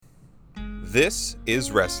This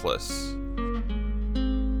is Restless.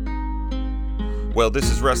 Well,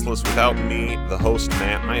 this is Restless without me, the host,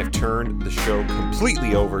 Matt. I have turned the show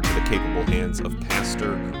completely over to the capable hands of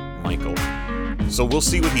Pastor Michael. So we'll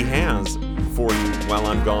see what he has for you while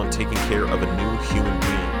I'm gone taking care of a new human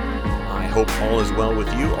being. I hope all is well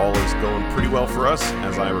with you. All is going pretty well for us,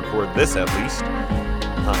 as I record this at least.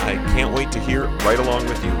 I can't wait to hear right along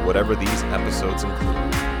with you whatever these episodes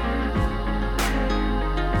include.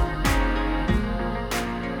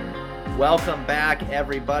 Welcome back,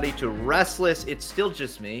 everybody, to Restless. It's still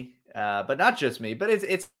just me, but not just me, but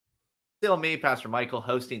it's still me, Pastor Michael,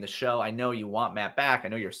 hosting the show. I know you want Matt back. I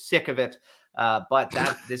know you're sick of it, but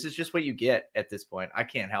this is just what you get at this point. I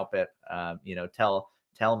can't help it.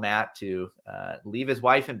 Tell Matt to leave his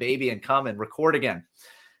wife and baby and come and record again.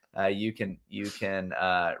 You can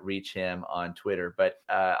reach him on Twitter, but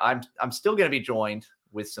I'm still going to be joined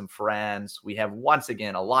with some friends. We have once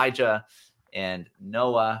again Elijah and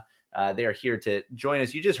Noah. They are here to join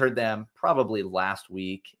us. You just heard them probably last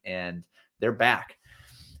week, and they're back.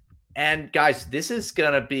 And guys, this is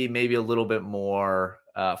going to be maybe a little bit more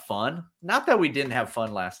fun. Not that we didn't have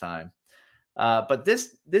fun last time, but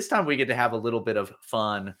this time we get to have a little bit of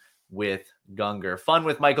fun with Gungor. Fun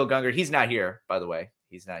with Michael Gungor. He's not here, by the way.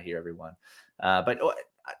 He's not here, everyone. But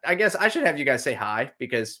I guess I should have you guys say hi,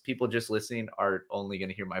 because people just listening are only going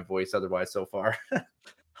to hear my voice otherwise so far.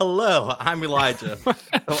 Hello, I'm Elijah,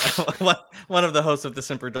 one of the hosts of the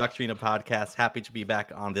Semper Doctrina podcast. Happy to be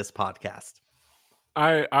back on this podcast.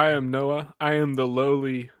 I am Noah. I am the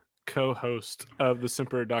lowly co-host of the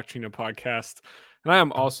Semper Doctrina podcast, and I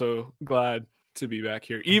am also glad to be back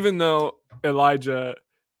here, even though Elijah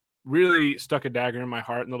really stuck a dagger in my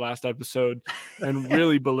heart in the last episode and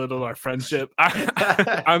really belittled our friendship.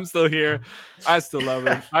 I'm still here. I still love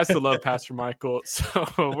him. I still love Pastor Michael. So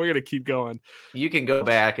we're going to keep going. You can go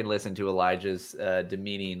back and listen to Elijah's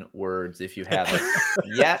demeaning words if you haven't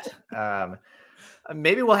yet.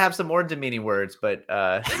 Maybe we'll have some more demeaning words, but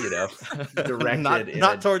directed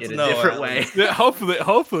not towards in a Noah, different way. Yeah,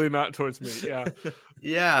 hopefully not towards me. Yeah.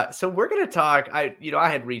 Yeah. So we're going to talk. I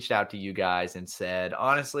had reached out to you guys and said,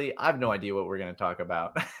 honestly, I have no idea what we're going to talk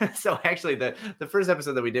about. So actually the first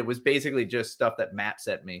episode that we did was basically just stuff that Matt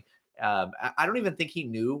sent me. I don't even think he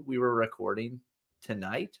knew we were recording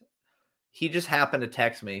tonight. He just happened to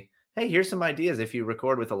text me, hey, here's some ideas if you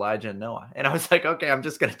record with Elijah and Noah. And I was like, okay, I'm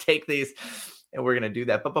just going to take these and we're going to do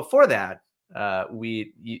that. But before that,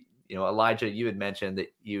 Elijah, you had mentioned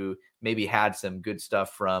that you maybe had some good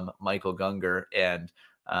stuff from Michael Gungor, and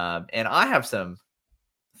I have some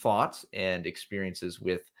thoughts and experiences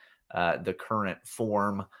with the current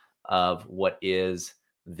form of what is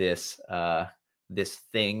this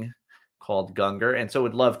thing called Gungor, and so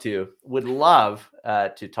would love to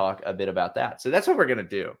talk a bit about that. So that's what we're gonna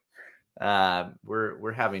do.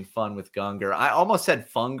 We're having fun with Gungor. I almost said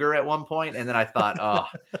funger at one point, and then I thought, oh,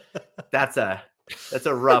 that's a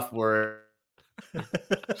rough word.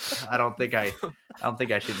 I don't think I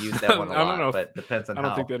should use that one a lot, but depends on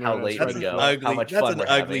how late we go, how much fun we're having. That's an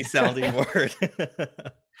ugly sounding word.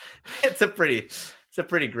 It's a pretty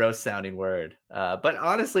gross sounding word. But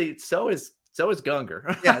honestly, so is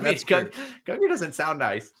Gungor. Yeah, that's true. Gungor doesn't sound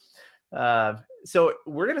nice. So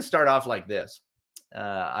we're gonna start off like this.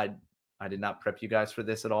 I did not prep you guys for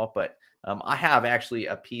this at all, but I have actually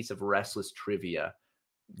a piece of Restless trivia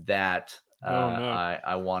that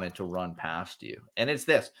I wanted to run past you. And it's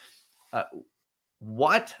this.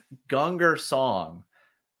 What Gungor song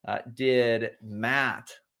did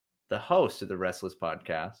Matt, the host of the Restless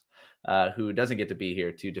podcast, who doesn't get to be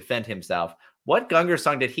here to defend himself, what Gungor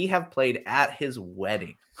song did he have played at his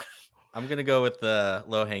wedding? I'm going to go with the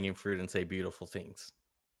low-hanging fruit and say Beautiful Things.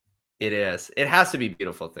 It is. It has to be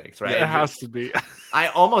Beautiful Things, right? Yeah, it has to be. I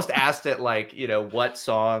almost asked it like, what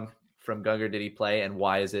song from Gungor did he play, and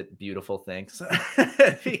why is it Beautiful Things?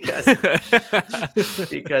 because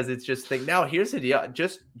it's just thing. Now here's the deal.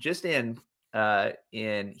 Just in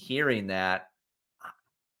hearing that,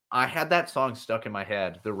 I had that song stuck in my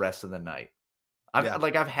head the rest of the night.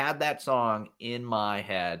 I've had that song in my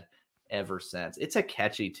head ever since. It's a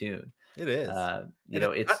catchy tune. It is.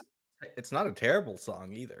 It's not a terrible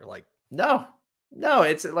song either. Like no,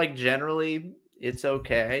 it's like generally it's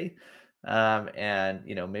okay. And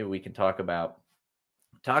maybe we can talk about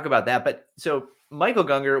that. But so Michael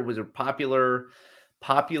Gungor was a popular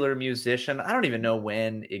musician. I don't even know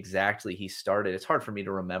when exactly he started. It's hard for me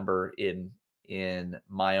to remember in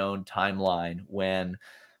my own timeline when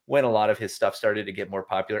a lot of his stuff started to get more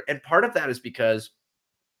popular. And part of that is because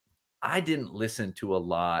I didn't listen to a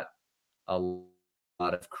lot of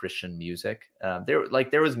Christian music.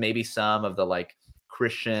 There was maybe some of the like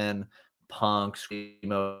Christian punk,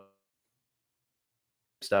 screamo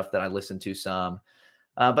stuff that I listened to some.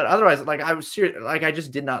 But otherwise, like I was serious, like I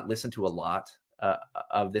just did not listen to a lot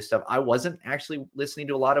of this stuff. I wasn't actually listening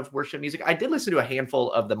to a lot of worship music. I did listen to a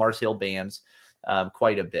handful of the Mars Hill bands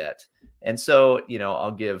quite a bit. And so,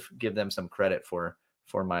 I'll give them some credit for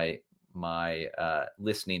my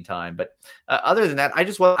listening time. But other than that,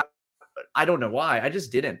 I don't know why. I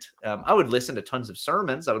just didn't. I would listen to tons of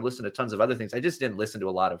sermons. I would listen to tons of other things. I just didn't listen to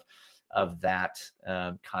a lot of that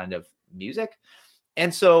kind of music.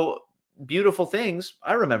 And so Beautiful Things,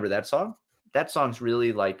 I remember that song. That song's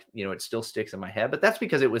really like, it still sticks in my head, but that's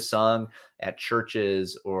because it was sung at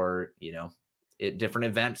churches or, at different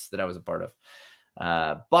events that I was a part of.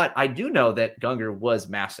 But I do know that Gungor was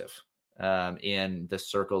massive in the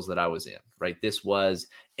circles that I was in, right?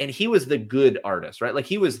 And he was the good artist, right? Like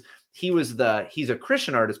he's a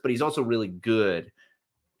Christian artist, but he's also really good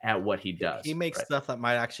at what he does. He makes stuff that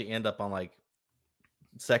might actually end up on like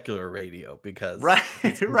secular radio because right.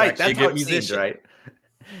 He's That's a how good it musician, seemed, right?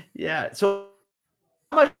 Yeah. So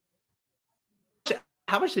how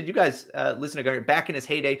much did you guys listen to Gungor back in his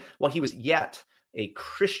heyday while he was yet a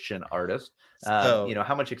Christian artist? So,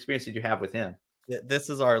 how much experience did you have with him? This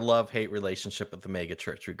is our love-hate relationship with the mega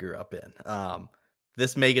church we grew up in.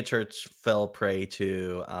 This mega church fell prey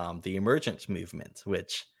to the emergent movement,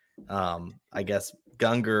 which I guess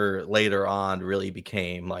Gungor later on really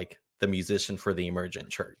became like the musician for the emergent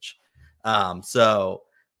church. So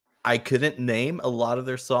I couldn't name a lot of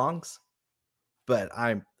their songs, but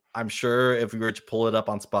I'm sure if we were to pull it up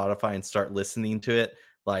on Spotify and start listening to it,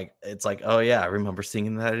 like it's like, oh yeah, I remember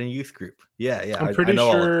singing that in a youth group. Yeah.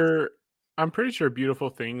 I'm pretty sure Beautiful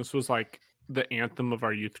Things was like the anthem of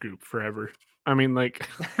our youth group forever. I mean, like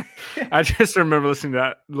I just remember listening to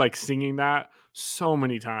that, like singing that so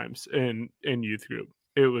many times in youth group.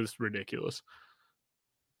 It was ridiculous.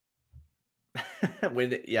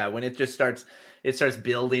 when it just starts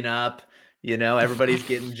building up, everybody's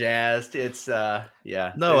getting jazzed. It's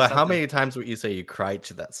yeah. Noah, how many times would you say you cried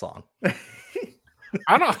to that song?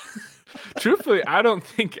 I don't truthfully, I don't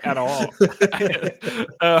think at all.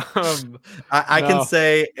 I can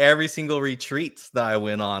say every single retreat that I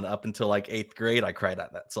went on up until like 8th grade, I cried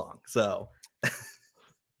at that song. So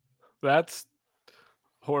that's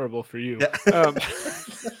horrible for you. Yeah.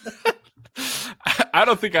 I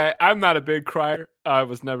don't think I'm not a big crier. I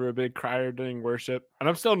was never a big crier during worship, and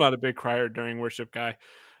I'm still not a big crier during worship guy.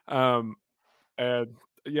 And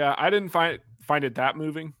yeah, I didn't find it that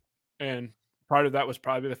moving. And part of that was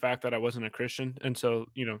probably the fact that I wasn't a Christian. And so,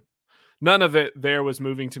 none of it there was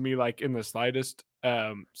moving to me like in the slightest.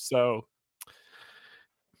 So,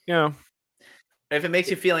 if it makes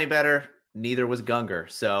you feel any better, neither was Gungor.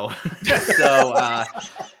 So,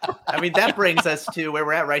 I mean, that brings us to where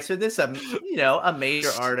we're at, right? So this, a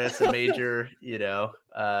major artist, a major,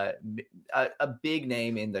 a big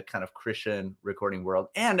name in the kind of Christian recording world.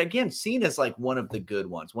 And again, seen as like one of the good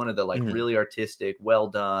ones, one of the like really artistic, well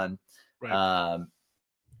done. Right.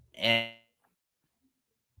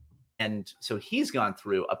 And so he's gone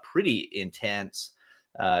through a pretty intense,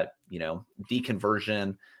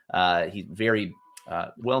 deconversion. He's very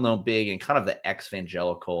well-known, big in kind of the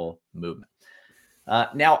ex-evangelical movement.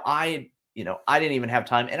 Now I didn't even have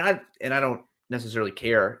time, and I don't necessarily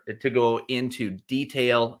care to go into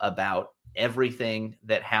detail about everything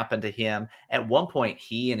that happened to him. At one point,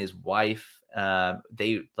 he and his wife,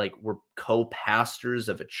 they like were co-pastors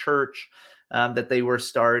of a church that they were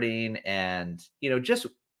starting, and just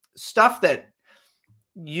stuff that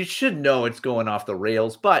you should know it's going off the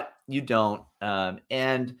rails, but you don't.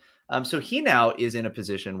 So he now is in a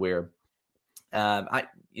position where I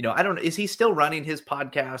don't know, is he still running his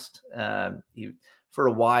podcast? For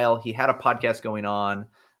a while, he had a podcast going on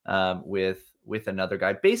with another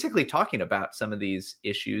guy, basically talking about some of these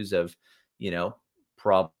issues of,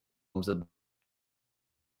 problems of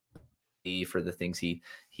for the things he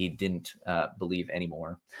didn't believe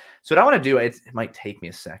anymore. So what I want to do, it might take me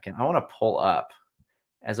a second. I want to pull up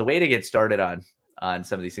as a way to get started on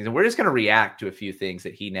some of these things. And we're just going to react to a few things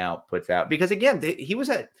that he now puts out, because again, he was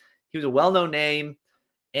a well-known name,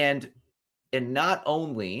 and not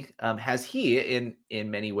only has he in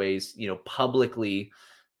many ways, publicly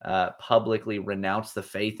renounced the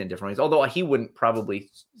faith in different ways, although he wouldn't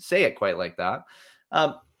probably say it quite like that.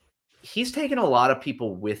 He's taken a lot of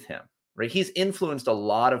people with him, right? He's influenced a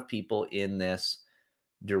lot of people in this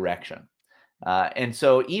direction. And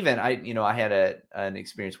so even I had an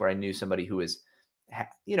experience where I knew somebody who was,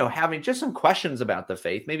 having just some questions about the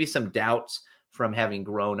faith, maybe some doubts from having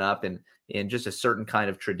grown up in just a certain kind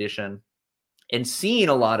of tradition, and seeing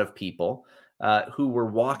a lot of people who were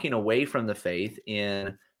walking away from the faith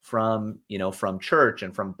in from church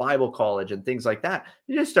and from Bible college and things like that.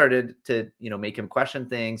 It just started to, make him question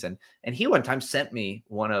things. And he one time sent me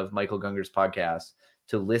one of Michael Gungor's podcasts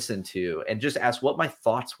to listen to and just ask what my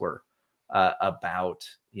thoughts were about,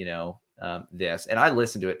 this. And I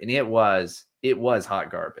listened to it, and it was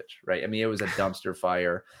hot garbage, right? I mean, it was a dumpster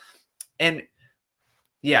fire. And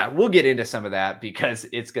yeah, we'll get into some of that because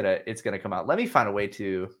it's gonna come out. Let me find a way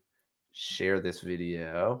to share this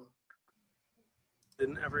video.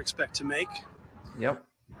 Didn't ever expect to make. Yep.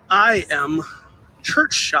 I am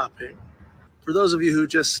church shopping. For those of you who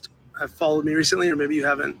just have followed me recently, or maybe you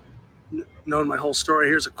haven't known my whole story,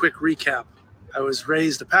 here's a quick recap. I was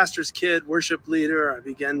raised a pastor's kid, worship leader. I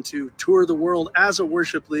began to tour the world as a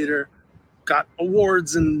worship leader, got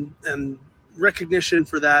awards and recognition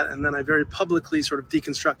for that. And then I very publicly sort of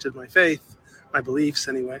deconstructed my faith, my beliefs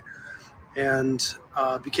anyway, and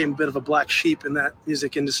became a bit of a black sheep in that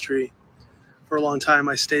music industry. For a long time,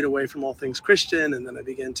 I stayed away from all things Christian. And then I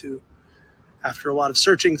began to, after a lot of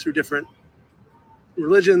searching through different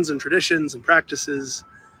religions and traditions and practices,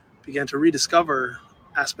 began to rediscover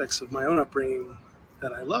aspects of my own upbringing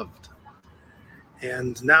that I loved.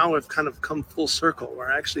 And now I've kind of come full circle,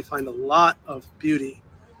 where I actually find a lot of beauty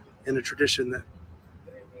in a tradition that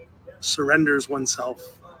surrenders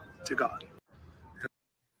oneself to God.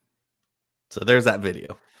 So there's that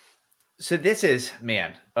video. So this is,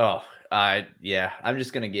 man, I'm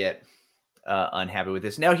just going to get unhappy with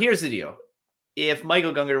this. Now, here's the deal. If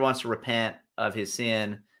Michael Gungor wants to repent of his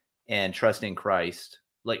sin and trust in Christ,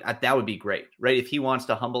 that would be great, right? If he wants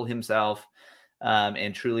to humble himself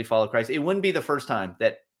and truly follow Christ, it wouldn't be the first time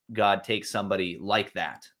that God takes somebody like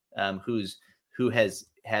that, who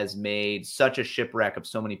has made such a shipwreck of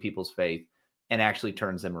so many people's faith and actually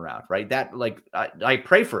turns them around, right? That, I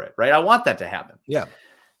pray for it, right? I want that to happen. Yeah.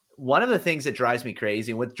 One of the things that drives me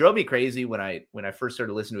crazy, and what drove me crazy when I first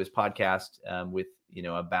started listening to his podcast with,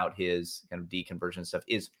 about his kind of deconversion stuff,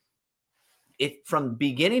 is it from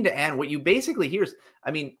beginning to end, what you basically hear is,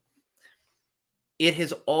 I mean, it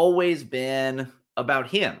has always been about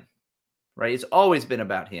him, right? It's always been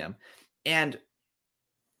about him. And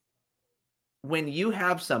when you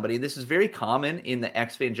have somebody, this is very common in the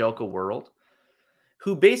ex-evangelical world,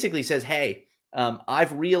 who basically says, hey,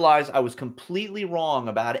 I've realized I was completely wrong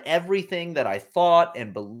about everything that I thought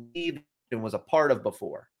and believed and was a part of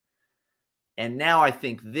before. And now I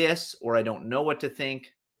think this, or I don't know what to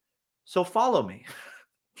think. So follow me.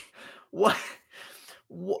 What?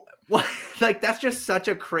 That's just such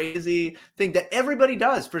a crazy thing that everybody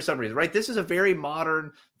does for some reason, right? This is a very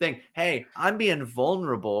modern thing. Hey, I'm being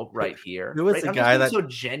vulnerable right here. Who was right? the I'm guy just that so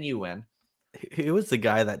genuine? Who was the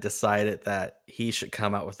guy that decided that he should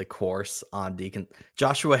come out with a course on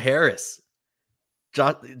Joshua Harris.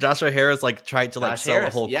 Joshua Harris tried to sell a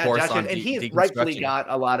whole course on and he deconstruction. rightfully got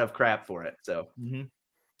a lot of crap for it. So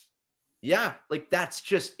yeah, that's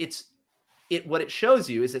just what it shows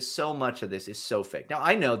you is that so much of this is so fake. Now,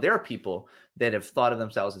 I know there are people that have thought of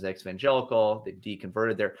themselves as ex-evangelical, they've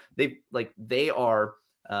deconverted, they are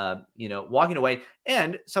walking away,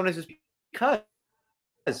 and sometimes it's because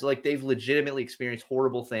they've legitimately experienced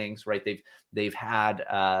horrible things, right? They've had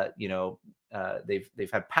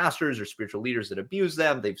they've had pastors or spiritual leaders that abuse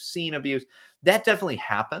them. They've seen abuse. That definitely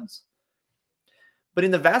happens. But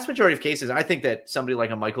in the vast majority of cases, I think that somebody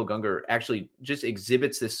like a Michael Gungor actually just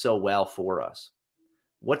exhibits this so well for us.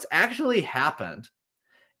 What's actually happened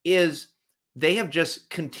is they have just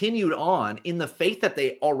continued on in the faith that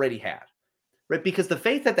they already had, right? Because the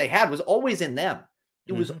faith that they had was always in them.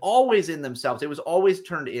 It was always in themselves. It was always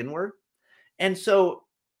turned inward. And so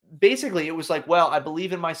basically it was well, I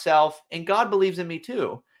believe in myself and God believes in me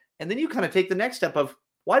too. And then you kind of take the next step of,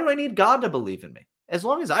 why do I need God to believe in me? As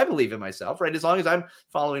long as I believe in myself, right? As long as I'm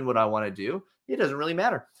following what I want to do, it doesn't really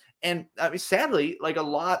matter. And I mean, sadly, a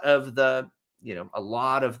lot of the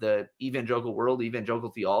evangelical world, evangelical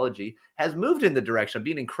theology has moved in the direction of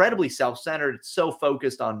being incredibly self-centered. It's so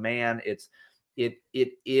focused on man. It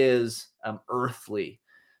is earthly,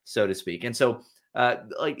 so to speak. And so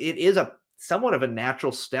it is a somewhat of a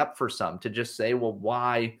natural step for some to just say, well,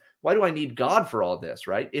 why do I need God for all this,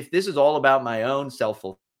 right? If this is all about my own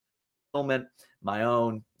self-fulfillment, my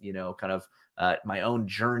own, my own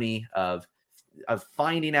journey of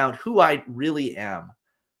finding out who I really am,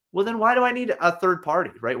 well, then why do I need a third party,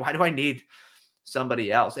 right? Why do I need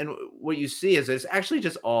somebody else? And what you see is it's actually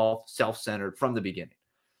just all self-centered from the beginning,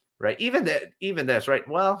 right? Even this, right?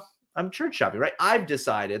 Well, I'm church shopping, right? I've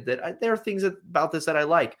decided that there are things about this that I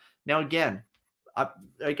like. Now, again, I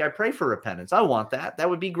pray for repentance. I want that. That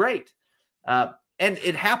would be great. And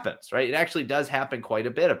it happens, right? It actually does happen quite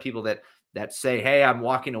a bit of people that say, hey, I'm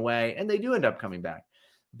walking away, and they do end up coming back.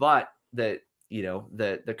 but the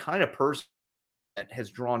kind of person that has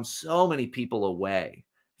drawn so many people away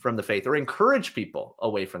from the faith or encouraged people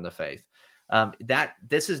away from the faith, that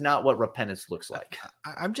this is not what repentance looks like.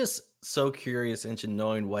 I'm just so curious into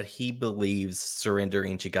knowing what he believes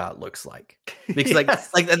surrendering to God looks like, because Yes.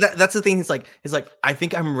 that's the thing. He's like, I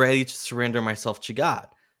think I'm ready to surrender myself to God.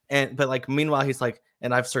 But like, meanwhile, he's like,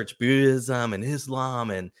 and I've searched Buddhism and Islam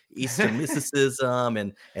and Eastern mysticism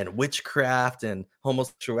and witchcraft and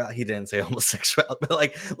homosexuality. He didn't say homosexuality,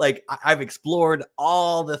 but I've explored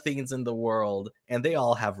all the things in the world, and they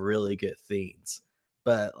all have really good things.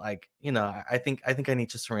 But like, I think I need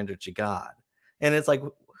to surrender to God. And it's like,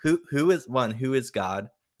 who is God?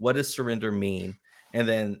 What does surrender mean? And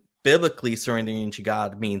then biblically, surrendering to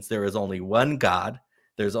God means there is only one God.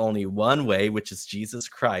 There's only one way, which is Jesus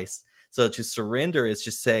Christ. So to surrender is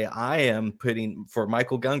just say, I'm putting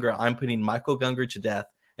Michael Gungor to death.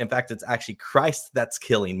 In fact, it's actually Christ that's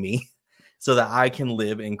killing me so that I can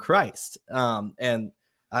live in Christ. And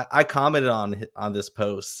I commented on this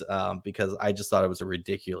post because I just thought it was a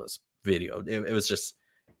ridiculous video. It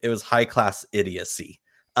was high class idiocy.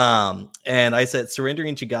 And I said,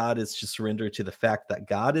 surrendering to God is to surrender to the fact that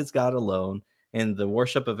God is God alone, and the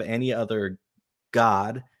worship of any other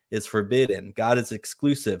God is forbidden. God is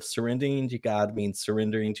exclusive. Surrendering to God means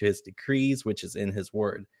surrendering to his decrees, which is in his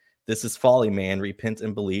word. This is folly, man. Repent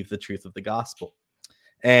and believe the truth of the gospel.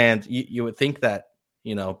 And you would think that,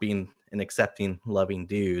 being an accepting, loving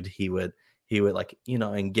dude, he would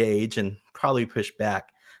engage and probably push back.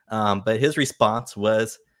 But his response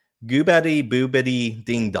was goobity boobity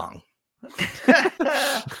ding dong.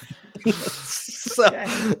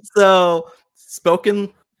 So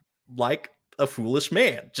spoken like a foolish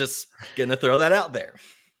man. Just gonna throw that out there.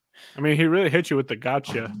 I mean, he really hit you with the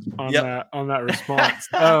gotcha on that response.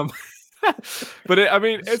 But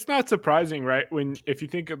it's not surprising, right? If you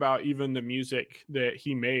think about even the music that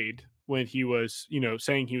he made when he was,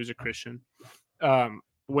 saying he was a Christian,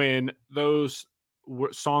 when those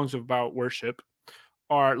songs about worship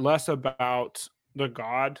are less about the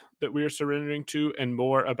God that we are surrendering to and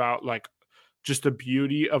more about like just the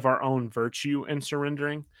beauty of our own virtue in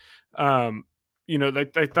surrendering.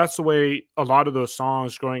 That's the way a lot of those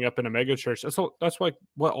songs growing up in a mega church. That's like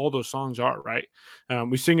what all those songs are, right?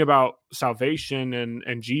 We sing about salvation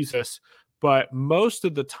and Jesus, but most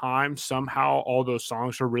of the time, somehow all those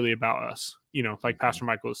songs are really about us. Like Pastor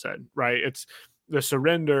Michael said, right? It's the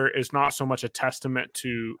surrender is not so much a testament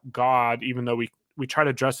to God, even though we try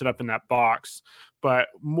to dress it up in that box, but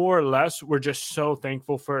more or less, we're just so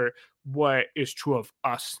thankful for what is true of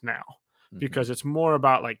us now, because it's more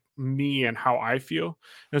about like me and how I feel.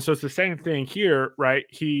 And so it's the same thing here, right?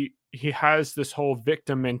 He has this whole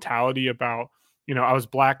victim mentality about, I was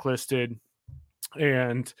blacklisted,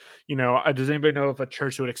 and does anybody know if a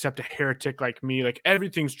church would accept a heretic like me? Like,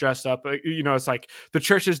 everything's dressed up, it's like the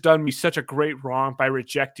church has done me such a great wrong by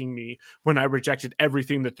rejecting me when I rejected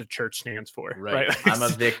everything that the church stands for, right? I'm a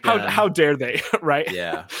victim. How dare they? Right?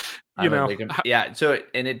 Yeah. Yeah. So,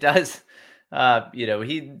 and it does,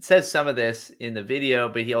 he says some of this in the video,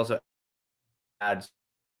 but he also adds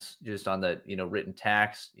just on the, written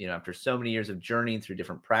text, after so many years of journeying through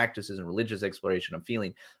different practices and religious exploration, I'm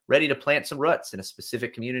feeling ready to plant some roots in a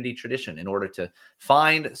specific community tradition in order to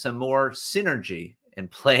find some more synergy and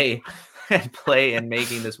play in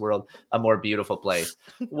making this world a more beautiful place,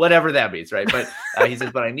 whatever that means, right? But he says,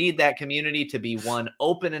 but I need that community to be one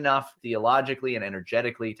open enough theologically and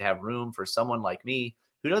energetically to have room for someone like me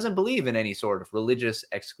who doesn't believe in any sort of religious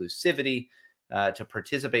exclusivity, to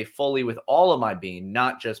participate fully with all of my being,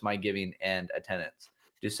 not just my giving and attendance.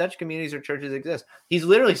 Do such communities or churches exist? He's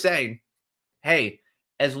literally saying, hey,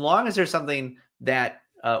 as long as there's something that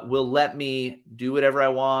will let me do whatever I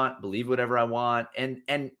want, believe whatever I want,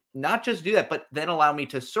 and not just do that, but then allow me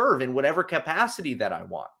to serve in whatever capacity that I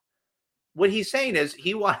want. What he's saying is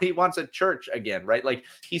he wants a church again, right? Like,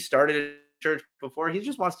 he started a church before. He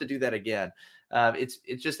just wants to do that again. It's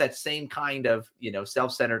just that same kind of,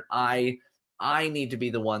 self-centered, I need to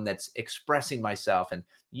be the one that's expressing myself and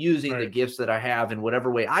using the gifts that I have in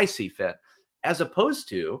whatever way I see fit, as opposed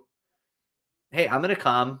to, hey, I'm going to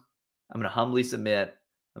come, I'm going to humbly submit,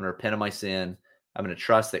 I'm going to repent of my sin, I'm going to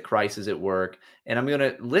trust that Christ is at work, and I'm going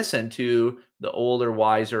to listen to the older,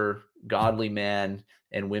 wiser, godly men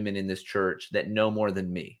and women in this church that know more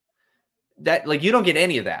than me. That, like, you don't get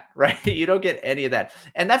any of that, right? You don't get any of that.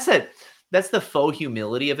 And that's it. That's the faux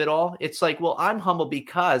humility of it all. It's like, well, I'm humble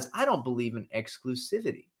because I don't believe in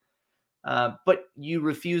exclusivity. But you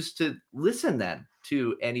refuse to listen then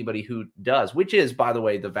to anybody who does, which is, by the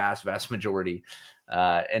way, the vast, vast majority.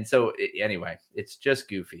 And so anyway, it's just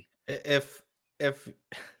goofy. If if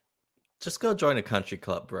just go join a country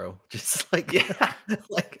club, bro. Just like, Yeah.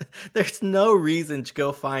 like there's no reason to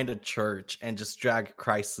go find a church and just drag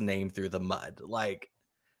Christ's name through the mud. Like,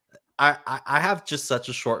 I have just such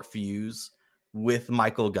a short fuse with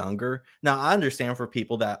Michael Gungor. Now I understand for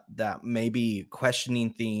people that may be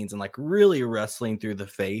questioning things and like really wrestling through the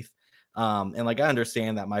faith. And like I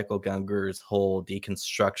understand that Michael Gungor's whole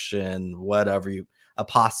deconstruction,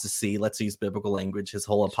 apostasy, let's use biblical language, his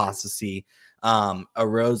whole apostasy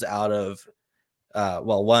arose out of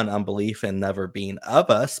one, unbelief and never being of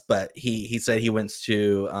us, but he said he went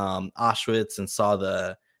to Auschwitz and saw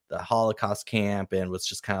the Holocaust camp and was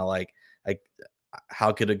just kind of like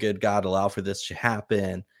how could a good God allow for this to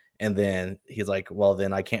happen? And then he's like, well,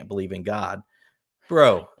 then I can't believe in God.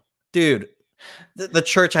 Bro, dude, the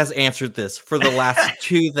church has answered this for the last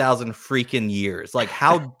 2,000 freaking years. Like,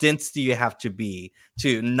 how dense do you have to be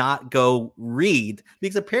to not go read?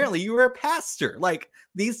 Because apparently you were a pastor. Like,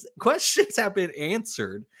 these questions have been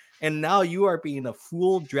answered, and now you are being a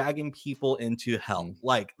fool, dragging people into hell.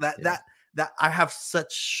 Like that I have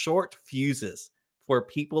such short fuses for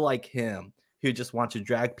people like him who just want to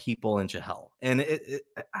drag people into hell. And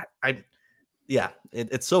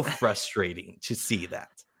it's so frustrating to see that.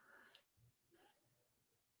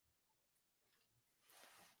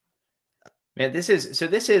 Man, this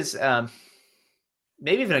is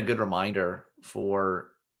maybe even a good reminder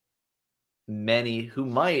for many who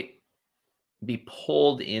might be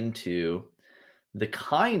pulled into the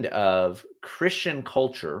kind of Christian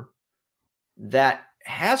culture that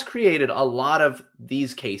has created a lot of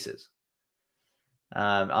these cases.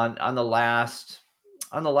 On the last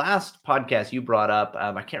podcast you brought up,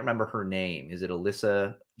 I can't remember her name. Is it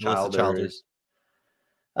Alyssa Childers?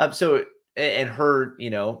 And her,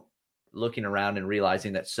 looking around and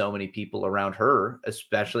realizing that so many people around her,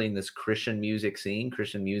 especially in this Christian music scene,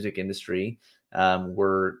 Christian music industry,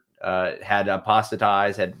 had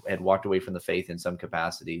apostatized, had walked away from the faith in some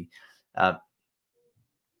capacity.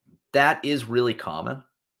 That is really common.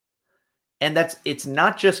 And it's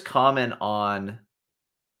not just common on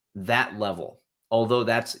that level, although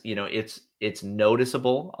that's, it's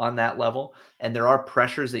noticeable on that level. And there are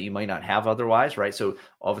pressures that you might not have otherwise, right? So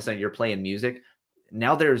all of a sudden you're playing music.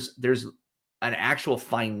 Now there's an actual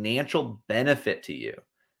financial benefit to you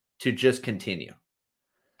to just continue,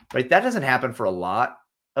 right? That doesn't happen for a lot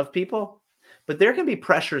of people, but there can be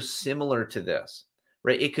pressures similar to this,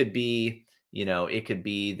 right? It could be,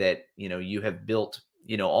 that, you have built,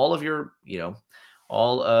 all of your,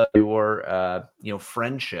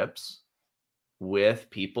 friendships with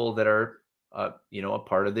people that are, a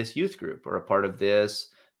part of this youth group or a part of this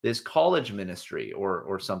college ministry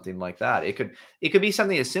or something like that. It could be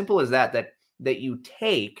something as simple as that you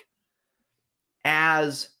take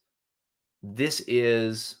as this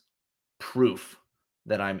is proof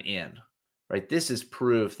that I'm in, right? This is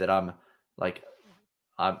proof that I'm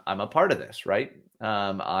a part of this, right?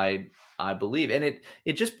 I believe, and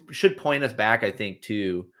it just should point us back, I think,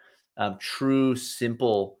 to true,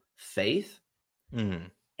 simple faith,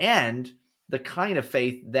 and the kind of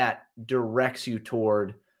faith that directs you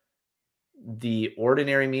toward the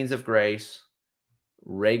ordinary means of grace,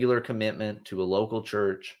 regular commitment to a local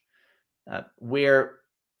church, where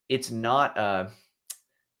it's not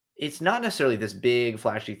necessarily this big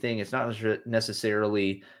flashy thing. It's not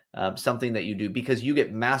necessarily something that you do because you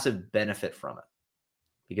get massive benefit from it,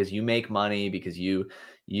 because you make money, because you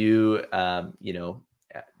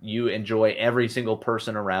enjoy every single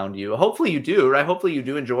person around you. Hopefully you do, right? Hopefully you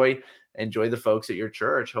do enjoy the folks at your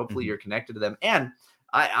church. Hopefully you're connected to them. And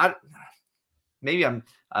I maybe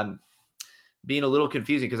I'm being a little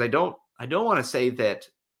confusing because I don't want to say that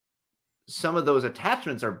some of those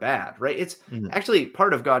attachments are bad, right? It's actually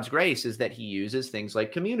part of God's grace is that he uses things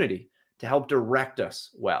like community to help direct us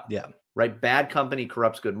well. Yeah. Right. Bad company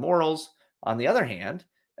corrupts good morals. On the other hand,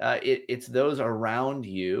 it's those around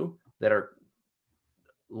you that are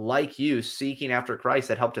like you seeking after Christ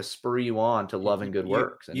that help to spur you on to love and good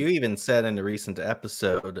works. And you even said in a recent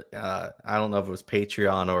episode, I don't know if it was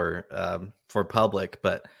Patreon or for public,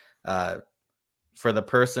 but for the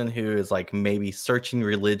person who is like maybe searching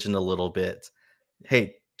religion a little bit,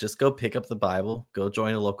 hey, just go pick up the Bible, go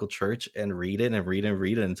join a local church and read it and read and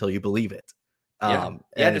read it until you believe it.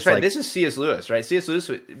 That's right. This is C.S. Lewis, right? C.S. Lewis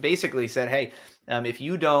basically said, hey, if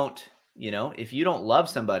you don't love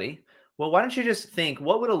somebody, well, why don't you just think,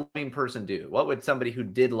 what would a loving person do? What would somebody who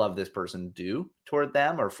did love this person do toward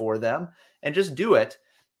them or for them? And just do it.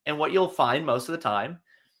 And what you'll find most of the time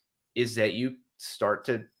is that you start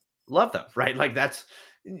to love them, right? Like that's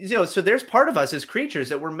So there's part of us as creatures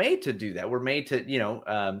that we're made to do that. We're made to,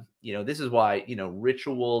 this is why,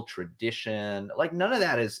 ritual, tradition, like none of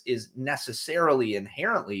that is necessarily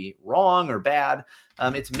inherently wrong or bad.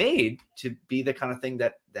 It's made to be the kind of thing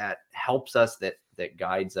that helps us, that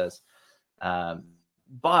guides us.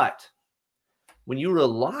 But when you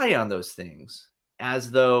rely on those things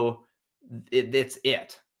as though it's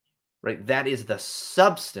it, right? That is the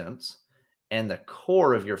substance and the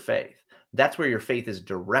core of your faith. That's where your faith is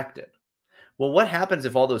directed. Well, what happens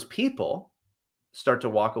if all those people start to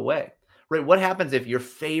walk away, right? What happens if your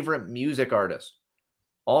favorite music artist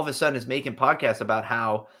all of a sudden is making podcasts about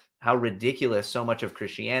how ridiculous so much of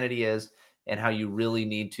Christianity is, and how you really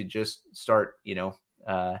need to just start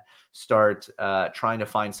trying to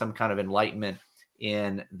find some kind of enlightenment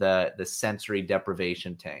in the sensory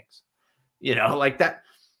deprivation tanks, like that?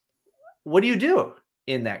 What do you do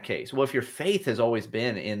in that case? Well, if your faith has always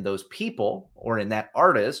been in those people or in that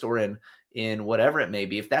artist or in whatever it may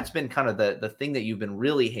be, if that's been kind of the thing that you've been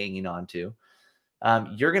really hanging on to,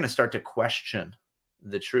 you're going to start to question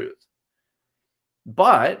the truth.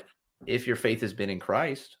 But if your faith has been in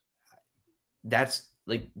Christ, that's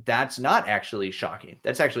not actually shocking.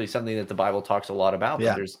 That's actually something that the Bible talks a lot about.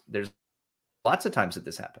 Yeah. But there's lots of times that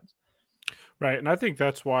this happens. Right. And I think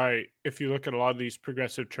that's why, if you look at a lot of these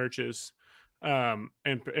progressive churches, and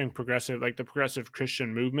progressive, like the progressive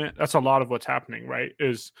Christian movement, that's a lot of what's happening, right?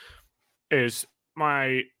 Is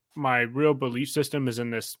my real belief system is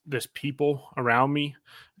in this people around me,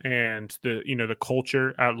 and the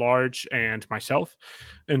culture at large, and myself.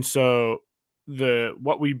 And so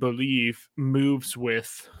what we believe moves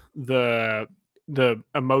with the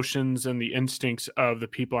emotions and the instincts of the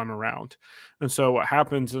people I'm around. And so what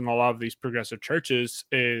happens in a lot of these progressive churches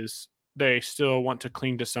is they still want to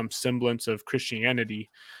cling to some semblance of Christianity,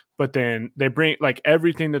 but then they bring like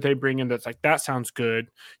everything that they bring in that's like, that sounds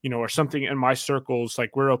good, or something in my circles,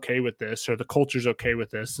 like we're okay with this, or the culture's okay with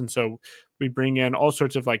this. And so we bring in all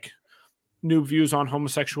sorts of like new views on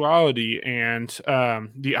homosexuality and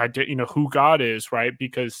the idea, who God is, right?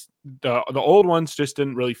 Because the old ones just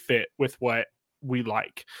didn't really fit with what we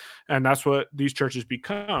like. And that's what these churches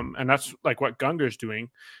become. And that's like what Gungor's doing.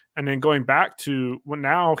 And then going back to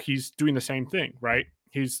now he's doing the same thing, right?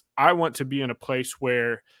 I want to be in a place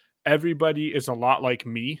where everybody is a lot like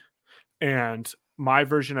me, and my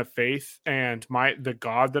version of faith and the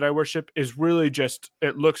God that I worship is really just,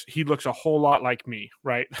 he looks a whole lot like me,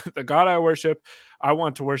 right? The God I worship, I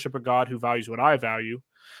want to worship a God who values what I value,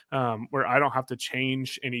 where I don't have to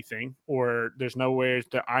change anything, or there's no way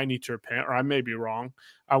that I need to repent, or I may be wrong.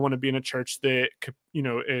 I want to be in a church that,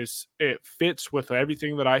 it fits with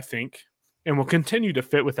everything that I think, and will continue to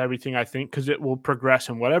fit with everything I think, because it will progress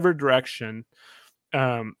in whatever direction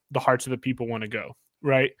the hearts of the people want to go,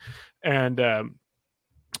 right? And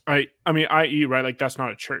i.e., right, like that's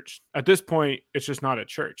not a church. At this point, it's just not a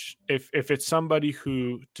church. If it's somebody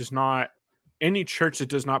who does not, any church that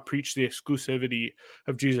does not preach the exclusivity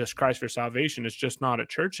of Jesus Christ for salvation is just not a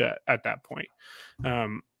church at that point.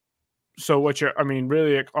 So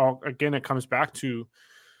really, it comes back to,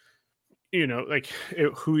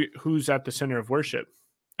 who's at the center of worship.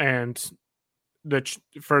 And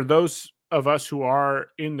for those of us who are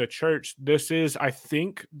in the church, this is, I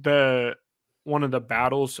think, one of the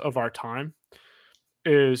battles of our time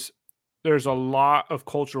is there's a lot of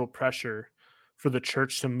cultural pressure for the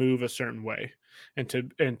church to move a certain way and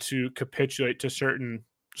to capitulate to certain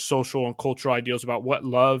social and cultural ideals about what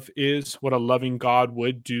love is, what a loving God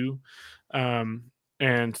would do.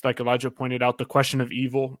 And like Elijah pointed out, the question of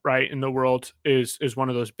evil, right, in the world is one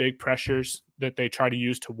of those big pressures that they try to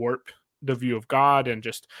use to warp the view of God, and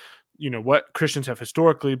just, what Christians have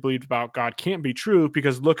historically believed about God can't be true,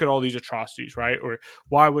 because look at all these atrocities, right? Or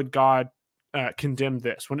why would God condemn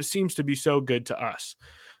this when it seems to be so good to us?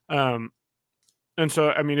 And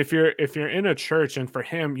so, if you're in a church, and for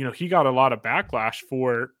him, he got a lot of backlash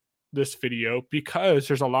for this video, because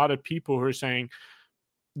there's a lot of people who are saying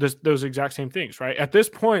those exact same things, right? At this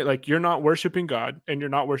point, like, you're not worshiping God, and you're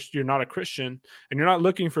not a Christian, and you're not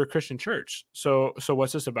looking for a Christian church. So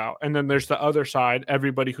what's this about? And then there's the other side,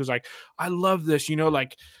 everybody who's like, I love this,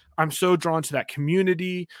 like, I'm so drawn to that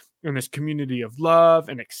community, and this community of love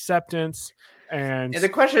and acceptance. And the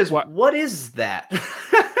question is, what is that?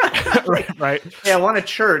 right. Yeah, I want a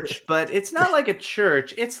church, but it's not like a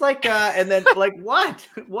church. It's like, and then like, what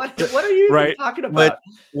are you even talking about?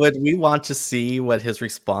 Would we want to see what his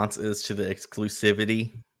response is to the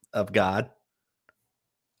exclusivity of God?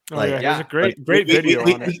 There's a great video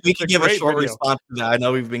on it. We can give a short response to that. I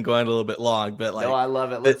know we've been going a little bit long, but no, I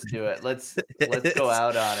love it. Let's do it. Let's go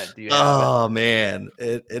out on it. Do you have it? Man,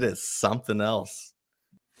 it is something else.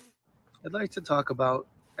 I'd like to talk about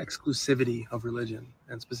exclusivity of religion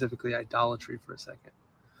and specifically idolatry for a second.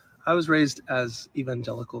 I was raised as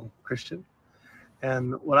evangelical Christian,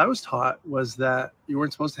 and what I was taught was that you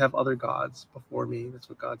weren't supposed to have other gods before me. That's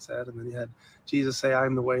what God said. And then you had Jesus say, I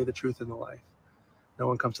am the way, the truth, and the life. No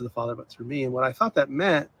one comes to the Father but through me. And what I thought that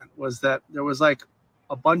meant was that there was like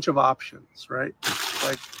a bunch of options, right?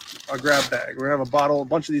 Like a grab bag. We're gonna have a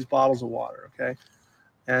bunch of these bottles of water, okay?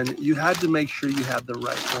 And you had to make sure you had the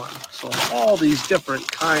right one. So all these different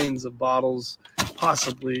kinds of bottles,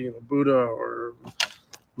 possibly Buddha or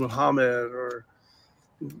Muhammad or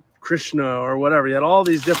Krishna or whatever. You had all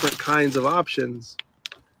these different kinds of options.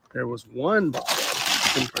 There was one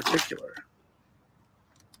bottle in particular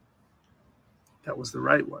that was the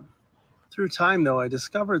right one. Through time, though, I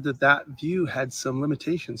discovered that that view had some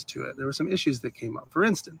limitations to it. There were some issues that came up. For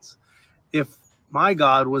instance, if my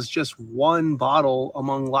God was just one bottle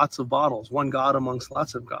among lots of bottles, one God amongst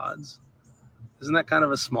lots of gods, isn't that kind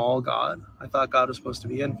of a small God? I thought God was supposed to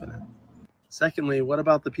be infinite. Secondly, what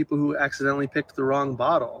about the people who accidentally picked the wrong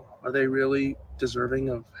bottle? Are they really deserving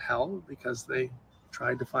of hell because they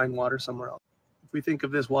tried to find water somewhere else? If we think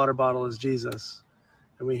of this water bottle as Jesus,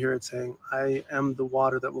 and we hear it saying, I am the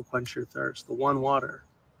water that will quench your thirst, the one water.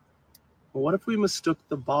 Well, what if we mistook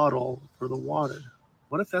the bottle for the water?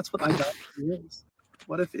 What if that's what idolatry is?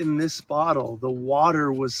 What if in this bottle, the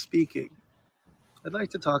water was speaking? I'd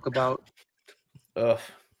like to talk about... Ugh.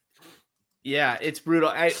 Yeah, it's brutal.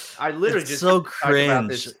 I literally It's just so talked about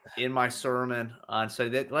this cringe. in my sermon on so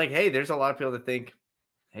that, like, hey, there's a lot of people that think,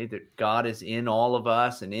 hey, that God is in all of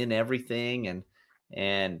us and in everything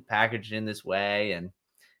and packaged in this way.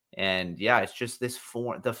 And yeah, it's just this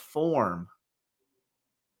form. The form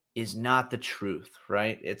is not the truth,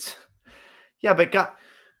 right? It's but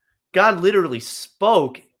God literally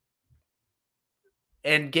spoke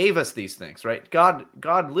and gave us these things, right? God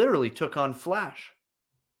literally took on flesh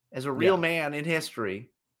as a real man in history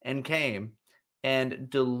and came and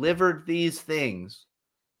delivered these things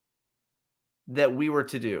that we were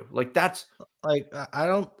to do. Like that's Like I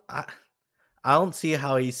don't see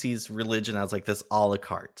how he sees religion as like this a la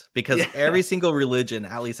carte, because every single religion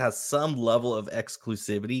at least has some level of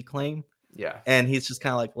exclusivity claim. Yeah. And he's just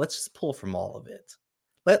kind of like, let's just pull from all of it.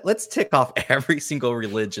 Let's tick off every single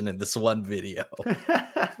religion in this one video.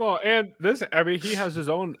 Well, and this, I mean, he has his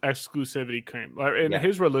own exclusivity claim. Like in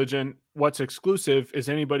his religion, what's exclusive is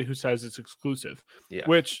anybody who says it's exclusive,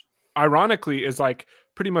 which ironically is like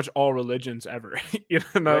pretty much all religions ever,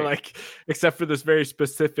 like except for this very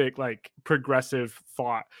specific, like progressive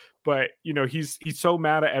thought. But, he's so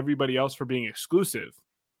mad at everybody else for being exclusive.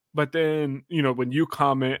 But then, when you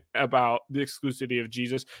comment about the exclusivity of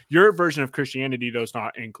Jesus, your version of Christianity, though, is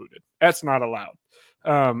not included. That's not allowed.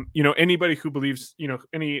 Anybody who believes,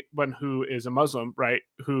 anyone who is a Muslim, right,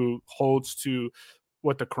 who holds to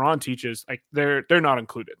what the Quran teaches, like they're not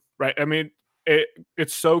included, right? I mean,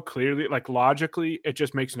 it's so clearly, like logically, it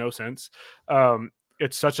just makes no sense.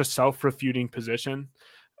 It's such a self-refuting position.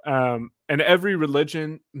 And every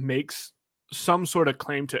religion makes some sort of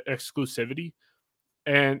claim to exclusivity.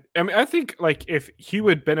 And I mean, I think like if he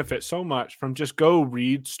would benefit so much from just go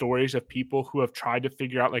read stories of people who have tried to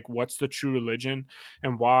figure out like what's the true religion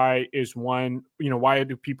and why is one, why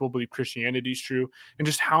do people believe Christianity is true, and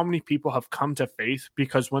just how many people have come to faith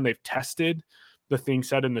because when they've tested the things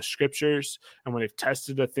said in the scriptures and when they've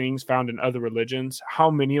tested the things found in other religions, how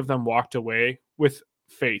many of them walked away with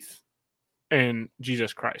faith in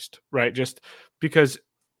Jesus Christ, right? Just because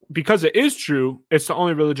it is true, it's the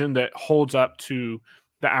only religion that holds up to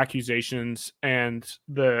the accusations and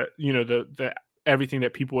the everything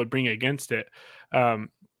that people would bring against it. But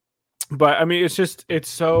I mean, it's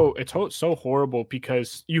so horrible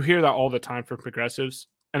because you hear that all the time from progressives,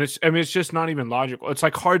 and it's just not even logical. It's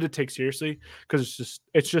like hard to take seriously because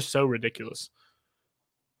it's just so ridiculous.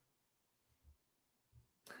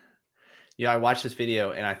 I watched this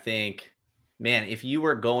video and I think, man, if you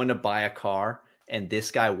were going to buy a car and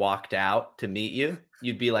this guy walked out to meet you,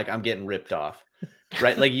 you'd be like, I'm getting ripped off,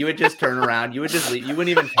 right? Like you would just turn around, you would just leave. You wouldn't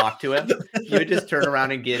even talk to him. You would just turn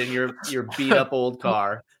around and get in your beat up old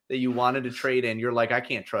car that you wanted to trade in. You're like, I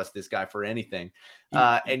can't trust this guy for anything.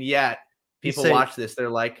 And yet people watch this. They're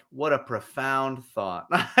like, what a profound thought.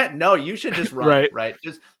 No, you should just run, right?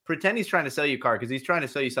 Just pretend he's trying to sell you a car because he's trying to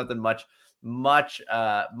sell you something much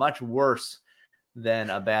worse than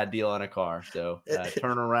a bad deal on a car. So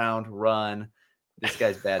turn around, run. This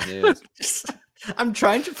guy's bad news. I'm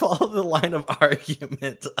trying to follow the line of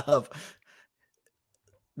argument of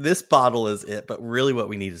this bottle is it, but really what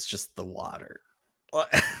we need is just the water.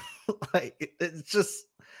 Like it's just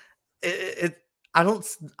I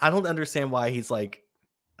don't understand why he's like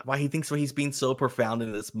he's being so profound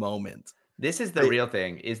in this moment. This is the real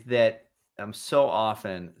thing, is that so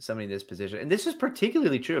often somebody in this position, and this is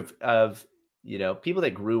particularly true of people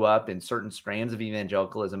that grew up in certain strands of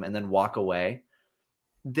evangelicalism and then walk away.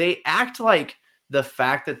 They act like the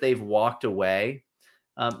fact that they've walked away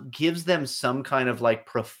gives them some kind of like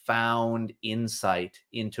profound insight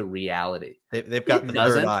into reality. They've got the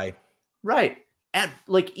third eye. Right. And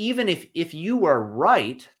like, even if you are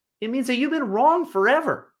right, it means that you've been wrong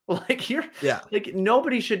forever. Like like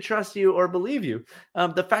nobody should trust you or believe you.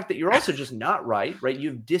 The fact that you're also just not right.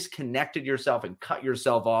 You've disconnected yourself and cut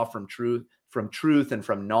yourself off from truth and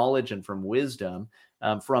from knowledge and from wisdom,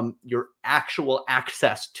 from your actual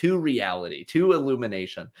access to reality, to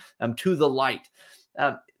illumination, to the light.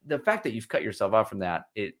 The fact that you've cut yourself off from that,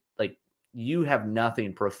 you have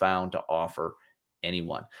nothing profound to offer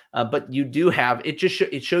anyone. But you do have, it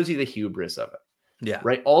shows you the hubris of it. Yeah.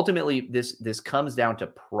 Right. Ultimately, this comes down to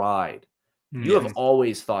pride. You have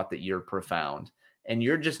always thought that you're profound, and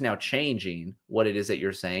you're just now changing what it is that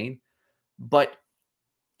you're saying. But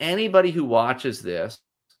anybody who watches this,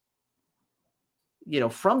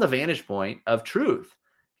 from the vantage point of truth,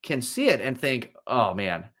 can see it and think, oh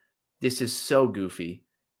man, this is so goofy.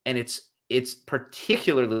 And it's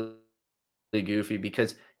particularly goofy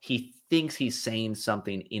because he thinks he's saying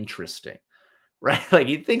something interesting. Right? Like,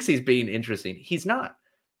 he thinks he's being interesting. He's not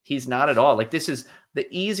at all. Like, this is the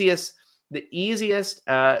easiest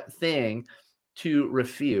thing to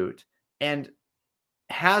refute, and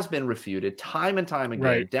has been refuted time and time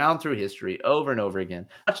again, down through history, over and over again,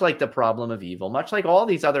 much like the problem of evil, much like all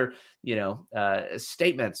these other,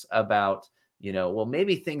 statements about, well,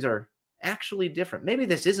 maybe things are actually different. Maybe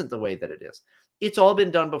this isn't the way that it is. It's all been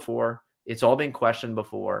done before. It's all been questioned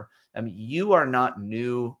before. I mean, you are not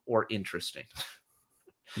new or interesting.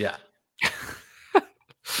 Yeah.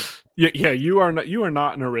 Yeah. You are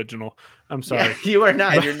not an original. I'm sorry. Yeah, you are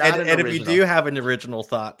not. You're not. And if you do have an original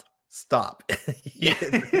thought, stop.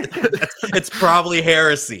 It's probably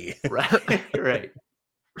heresy. Right.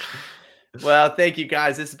 Well, thank you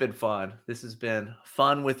guys. This has been fun. This has been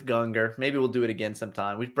fun with Gungor. Maybe we'll do it again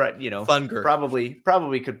sometime. We've brought, Funger.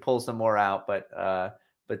 Probably could pull some more out, but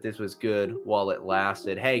this was good while it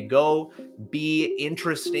lasted. Hey, go be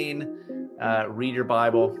interesting. Read your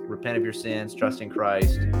Bible, repent of your sins, trust in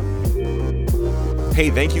Christ. Hey,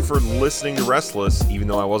 thank you for listening to Restless. Even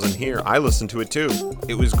though I wasn't here, I listened to it too.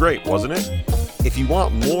 It was great, wasn't it? If you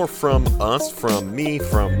want more from us, from me,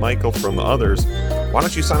 from Michael, from others, why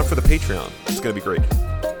don't you sign up for the Patreon? It's going to be great.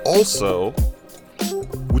 Also,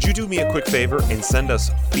 would you do me a quick favor and send us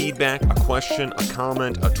feedback, a question, a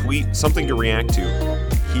comment, a tweet, something to react to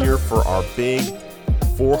here for our big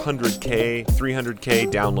 400K, 300K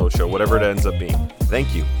download show, whatever it ends up being.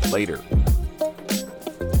 Thank you. Later.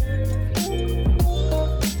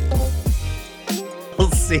 We'll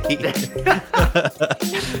see.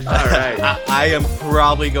 All right. I am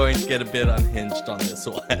probably going to get a bit unhinged on this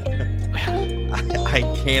one. I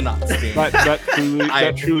cannot stand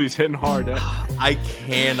that truly's hitting hard. I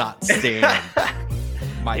cannot stand.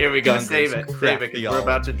 Here we go. Save it. We're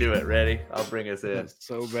about to do it. Ready? I'll bring us in. That's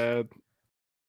so bad.